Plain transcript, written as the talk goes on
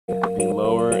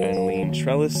lower and lean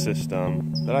trellis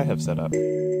system that I have set up.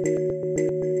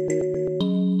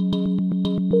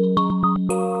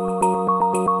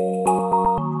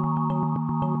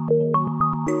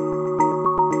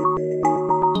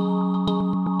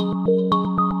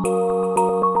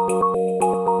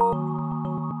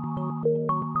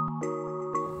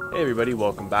 Hey everybody,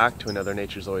 welcome back to another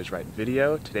Nature's Always Right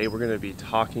video. Today we're going to be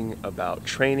talking about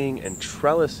training and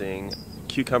trellising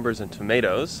cucumbers and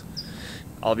tomatoes.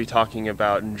 I'll be talking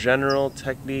about general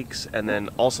techniques and then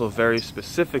also very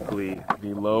specifically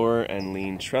the lower and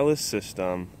lean trellis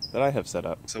system that I have set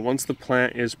up. So once the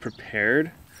plant is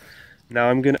prepared, now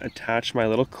I'm going to attach my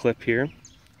little clip here.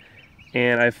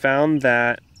 And I found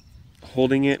that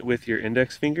holding it with your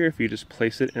index finger, if you just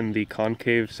place it in the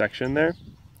concave section there,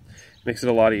 makes it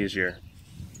a lot easier.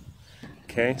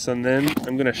 Okay, so then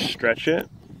I'm gonna stretch it.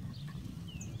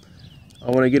 I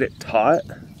wanna get it taut.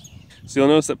 So you'll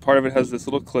notice that part of it has this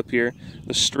little clip here.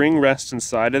 The string rests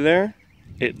inside of there.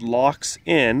 It locks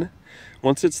in.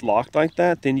 Once it's locked like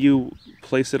that, then you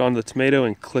place it on the tomato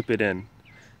and clip it in.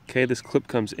 Okay, this clip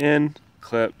comes in,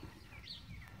 clip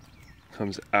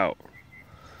comes out.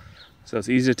 So it's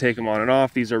easy to take them on and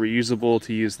off. These are reusable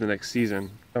to use the next season.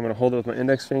 I'm gonna hold it with my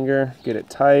index finger, get it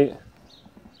tight.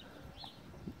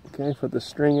 Okay, put the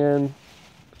string in,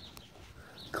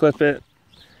 clip it,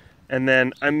 and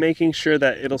then I'm making sure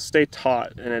that it'll stay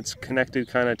taut and it's connected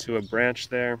kind of to a branch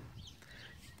there.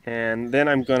 And then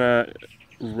I'm gonna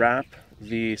wrap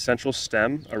the central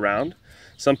stem around.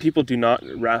 Some people do not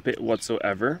wrap it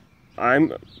whatsoever.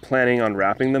 I'm planning on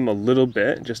wrapping them a little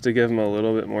bit just to give them a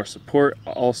little bit more support.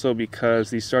 Also because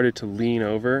these started to lean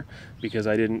over because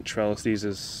I didn't trellis these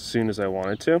as soon as I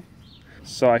wanted to.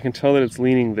 So I can tell that it's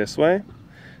leaning this way.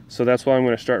 So that's why I'm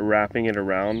going to start wrapping it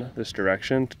around this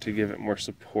direction to give it more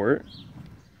support.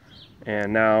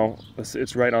 And now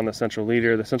it's right on the central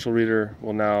leader. The central leader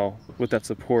will now, with that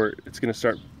support, it's going to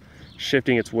start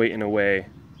shifting its weight in a way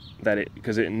that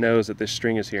because it knows that this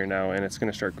string is here now and it's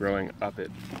going to start growing up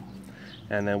it.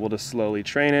 And then we'll just slowly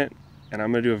train it. And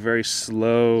I'm going to do a very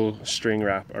slow string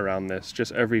wrap around this.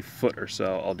 Just every foot or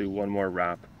so, I'll do one more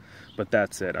wrap. But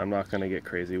that's it. I'm not going to get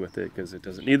crazy with it because it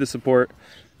doesn't need the support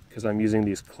because I'm using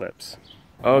these clips.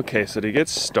 Okay, so to get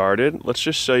started, let's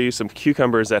just show you some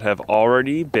cucumbers that have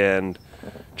already been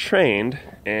trained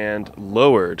and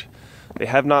lowered. They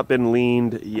have not been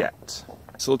leaned yet.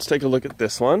 So let's take a look at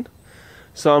this one.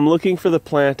 So I'm looking for the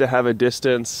plant to have a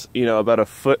distance, about a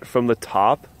foot from the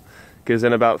top, because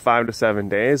in about 5 to 7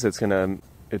 days, it's gonna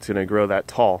grow that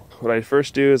tall. What I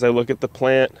first do is I look at the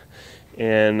plant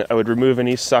and I would remove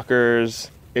any suckers.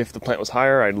 If the plant was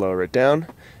higher, I'd lower it down.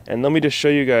 And let me just show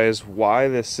you guys why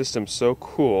this system's so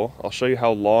cool. I'll show you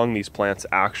how long these plants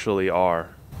actually are.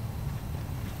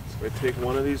 So I take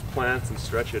one of these plants and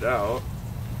stretch it out.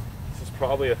 This is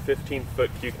probably a 15-foot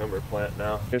cucumber plant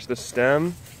now. Here's the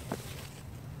stem.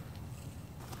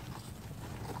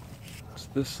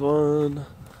 This one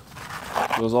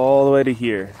goes all the way to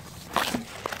here.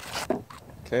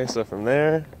 Okay, so from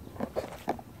there,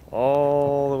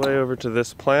 all the way over to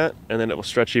this plant, and then it will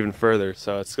stretch even further.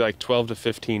 So it's like 12 to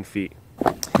 15 feet.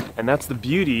 And that's the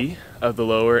beauty of the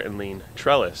lower and lean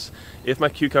trellis. If my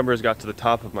cucumbers got to the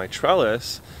top of my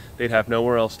trellis, they'd have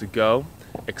nowhere else to go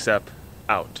except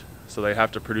out. So they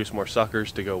have to produce more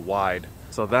suckers to go wide.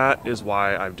 So that is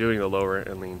why I'm doing the lower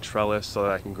and lean trellis, so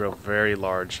that I can grow very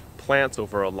large plants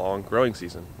over a long growing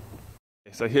season.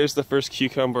 So here's the first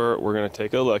cucumber we're going to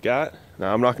take a look at.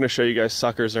 Now I'm not going to show you guys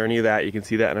suckers or any of that. You can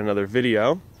see that in another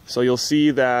video. So you'll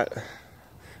see that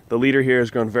the leader here has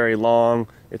grown very long.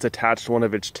 It's attached to one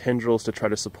of its tendrils to try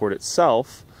to support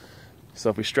itself. So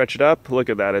if we stretch it up, look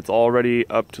at that. It's already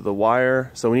up to the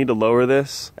wire. So we need to lower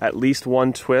this at least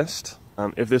one twist.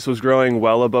 If this was growing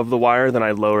well above the wire, then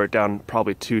I'd lower it down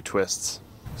probably 2 twists.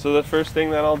 So the first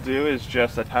thing that I'll do is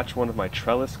just attach one of my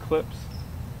trellis clips.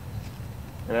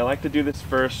 And I like to do this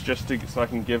first just so I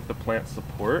can give the plant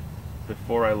support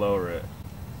before I lower it.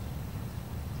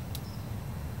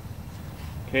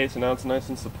 Okay, so now it's nice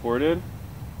and supported.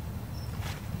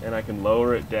 And I can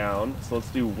lower it down. So let's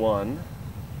do 1.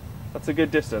 That's a good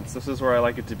distance. This is where I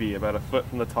like it to be, about a foot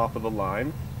from the top of the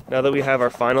line. Now that we have our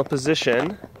final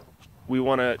position, we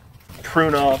want to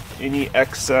prune off any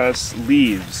excess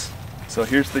leaves. So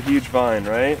here's the huge vine,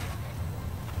 right?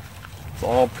 It's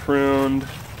all pruned.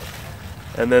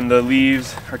 And then the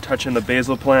leaves are touching the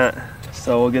basil plant.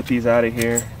 So we'll get these out of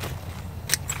here.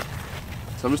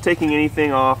 So I'm just taking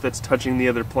anything off that's touching the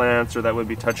other plants or that would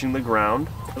be touching the ground.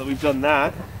 Now that we've done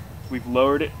that, we've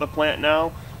lowered the plant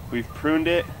now, we've pruned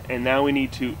it, and now we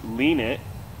need to lean it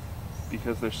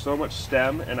because there's so much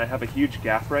stem and I have a huge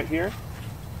gap right here.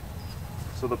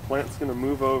 So the plant's going to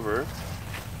move over.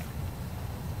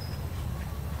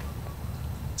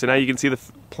 So now you can see the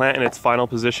plant in its final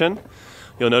position.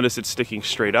 You'll notice it's sticking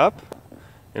straight up.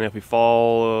 And if we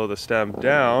follow the stem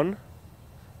down,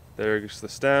 there's the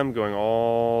stem going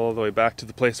all the way back to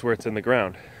the place where it's in the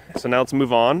ground. So now let's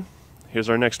move on. Here's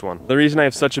our next one. The reason I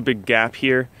have such a big gap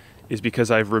here is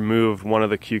because I've removed one of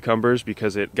the cucumbers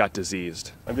because it got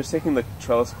diseased. I'm just taking the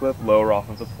trellis clip lower off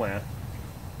of the plant.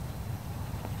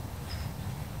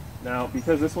 Now,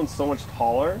 because this one's so much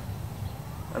taller,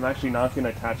 I'm actually not going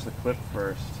to attach the clip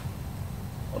first.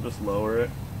 I'll just lower it.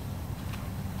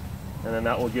 And then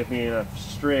that will give me enough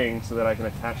string so that I can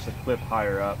attach the clip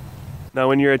higher up. Now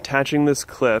when you're attaching this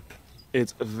clip,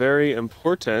 it's very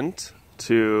important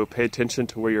to pay attention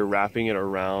to where you're wrapping it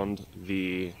around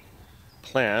the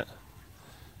plant.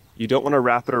 You don't want to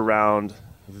wrap it around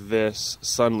this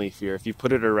sunleaf here. If you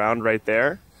put it around right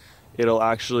there, it'll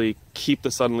actually keep the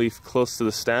sunleaf close to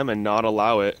the stem and not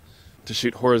allow it to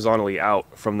shoot horizontally out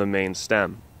from the main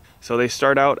stem. So they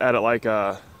start out at like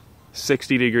a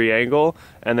 60-degree angle,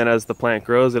 and then as the plant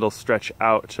grows, it'll stretch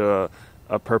out to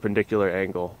a perpendicular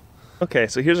angle. Okay,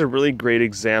 so here's a really great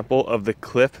example of the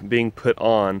clip being put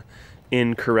on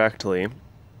incorrectly.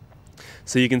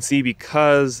 So you can see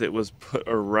because it was put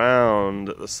around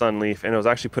the sunleaf, and it was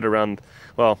actually put around,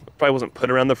 well, it probably wasn't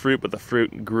put around the fruit, but the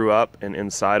fruit grew up and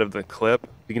inside of the clip.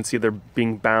 You can see they're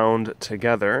being bound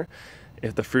together.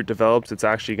 If the fruit develops, it's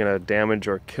actually going to damage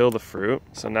or kill the fruit.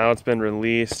 So now it's been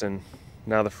released, and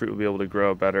now the fruit will be able to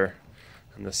grow better,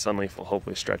 and the sunleaf will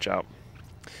hopefully stretch out.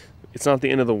 It's not the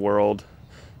end of the world.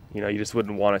 You know, you just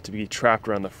wouldn't want it to be trapped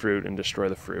around the fruit and destroy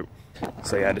the fruit.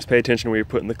 So yeah, just pay attention where you're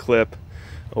putting the clip.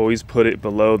 Always put it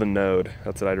below the node.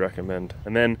 That's what I'd recommend.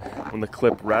 And then when the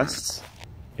clip rests,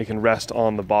 it can rest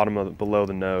on the bottom of below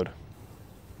the node.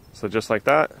 So just like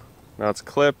that. Now it's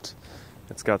clipped.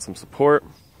 It's got some support.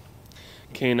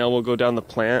 Okay, now we'll go down the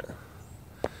plant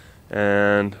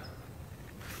and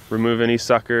remove any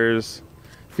suckers.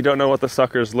 If you don't know what the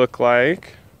suckers look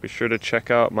like, be sure to check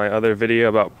out my other video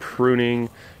about pruning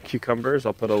cucumbers.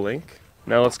 I'll put a link.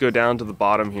 Now let's go down to the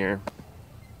bottom here.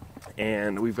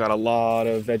 And we've got a lot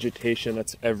of vegetation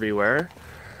that's everywhere.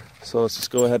 So let's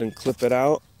just go ahead and clip it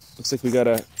out. Looks like we got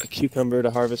a cucumber to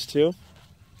harvest too.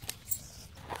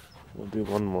 We'll do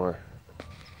one more.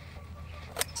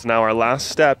 So now our last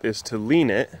step is to lean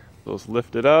it. So let's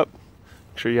lift it up.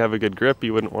 Make sure you have a good grip.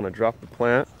 You wouldn't want to drop the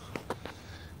plant.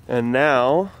 And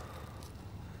now,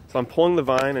 so I'm pulling the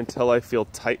vine until I feel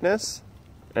tightness,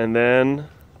 and then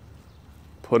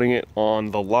putting it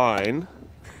on the line.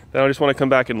 Then I just want to come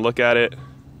back and look at it.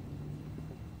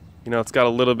 You know, it's got a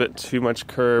little bit too much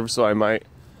curve, so I might,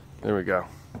 there we go.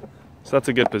 So that's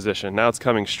a good position. Now it's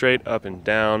coming straight up and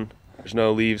down. There's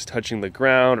no leaves touching the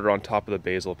ground or on top of the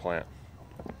basil plant.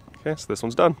 Okay, so this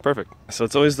one's done, perfect. So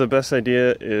it's always the best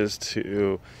idea is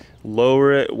to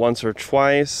lower it once or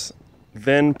twice,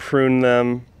 then prune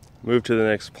them, move to the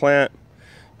next plant,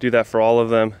 do that for all of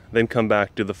them, then come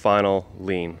back, do the final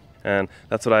lean. And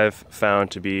that's what I've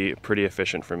found to be pretty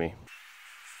efficient for me.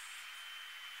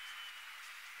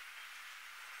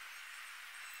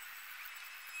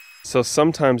 So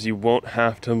sometimes you won't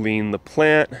have to lean the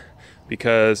plant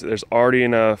because there's already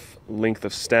enough length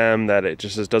of stem that it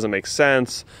just doesn't make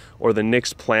sense, or the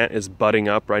next plant is budding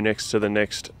up right next to the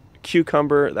next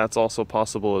cucumber. That's also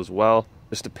possible as well.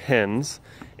 Just depends.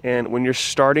 And when you're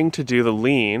starting to do the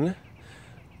lean,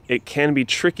 it can be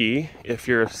tricky if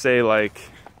you're, say, like,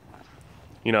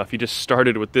 you know, if you just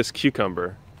started with this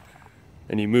cucumber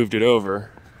and you moved it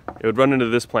over, it would run into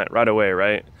this plant right away,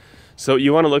 right? So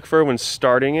you want to look for, when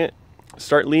starting it,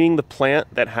 start leaning the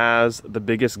plant that has the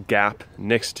biggest gap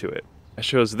next to it. I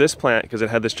chose this plant because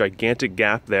it had this gigantic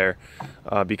gap there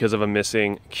because of a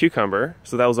missing cucumber.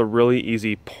 So that was a really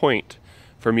easy point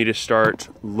for me to start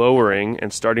lowering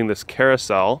and starting this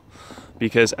carousel,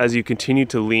 because as you continue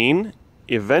to lean,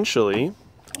 eventually,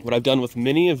 what I've done with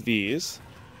many of these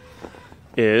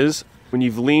is when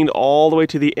you've leaned all the way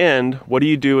to the end, what do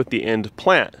you do with the end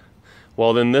plant?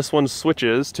 Well, then this one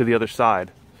switches to the other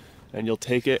side, and you'll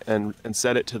take it and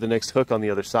set it to the next hook on the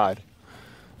other side.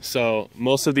 So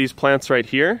most of these plants right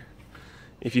here,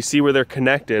 if you see where they're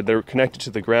connected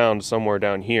to the ground somewhere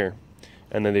down here,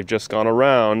 and then they've just gone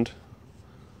around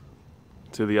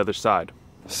to the other side.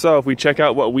 So if we check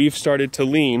out what we've started to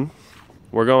lean,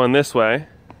 we're going this way.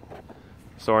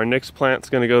 So our next plant's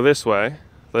gonna go this way.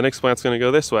 The next plant's gonna go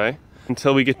this way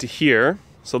until we get to here.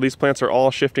 So these plants are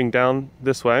all shifting down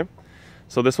this way.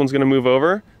 So this one's gonna move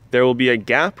over. There will be a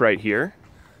gap right here.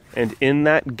 And in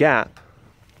that gap,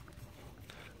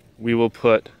 we will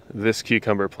put this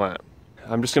cucumber plant.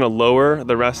 I'm just gonna lower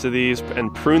the rest of these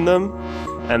and prune them.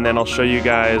 and then I'll show you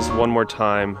guys one more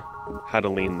time how to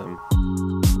lean them.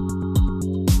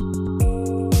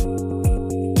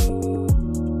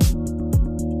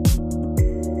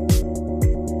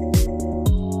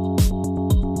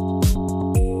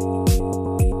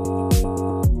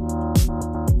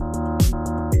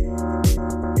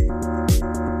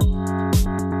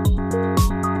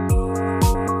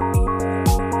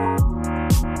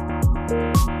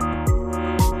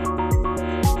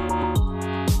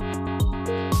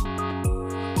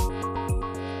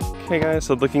 Okay guys,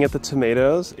 so looking at the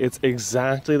tomatoes, it's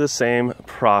exactly the same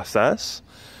process.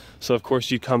 So of course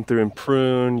you'd come through and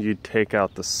prune, you'd take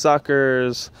out the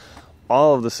suckers,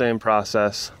 all of the same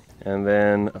process. And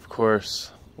then of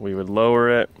course we would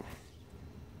lower it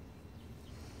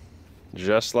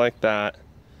just like that.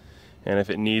 And if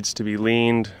it needs to be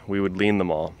leaned, we would lean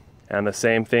them all. And the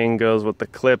same thing goes with the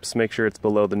clips. Make sure it's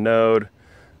below the node,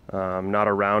 not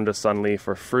around a sunleaf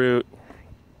or fruit.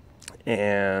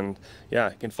 And yeah,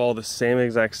 you can follow the same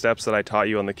exact steps that I taught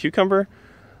you on the cucumber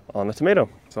on the tomato.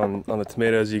 So on the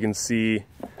tomatoes, you can see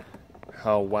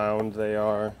how wound they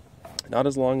are. Not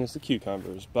as long as the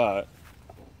cucumbers, but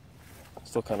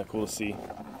still kind of cool to see.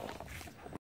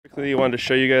 Quickly, I wanted to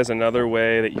show you guys another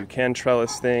way that you can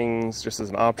trellis things just as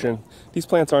an option. These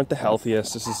plants aren't the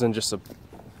healthiest. This is in just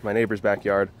my neighbor's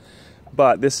backyard.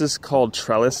 But this is called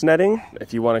trellis netting.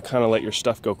 If you want to kind of let your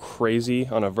stuff go crazy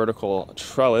on a vertical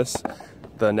trellis,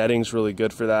 the netting's really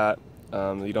good for that.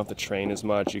 You don't have to train as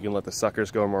much. You can let the suckers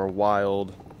go more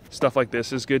wild. Stuff like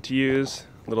this is good to use.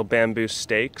 Little bamboo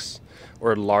stakes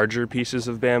or larger pieces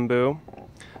of bamboo.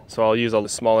 So I'll use a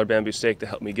smaller bamboo stake to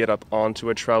help me get up onto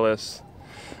a trellis.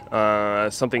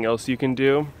 Something else you can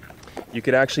do, you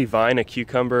could actually vine a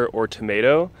cucumber or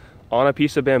tomato on a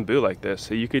piece of bamboo like this.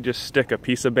 So you could just stick a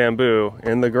piece of bamboo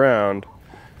in the ground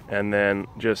and then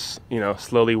just, you know,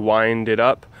 slowly wind it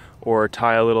up, or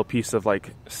tie a little piece of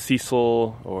like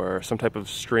sisal or some type of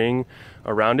string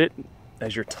around it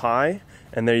as your tie,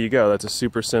 and there you go. That's a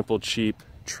super simple, cheap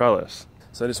trellis.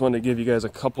 So I just wanted to give you guys a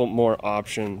couple more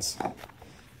options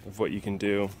of what you can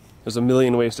do. There's a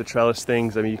million ways to trellis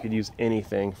things. I mean, you could use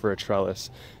anything for a trellis.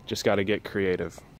 Just got to get creative.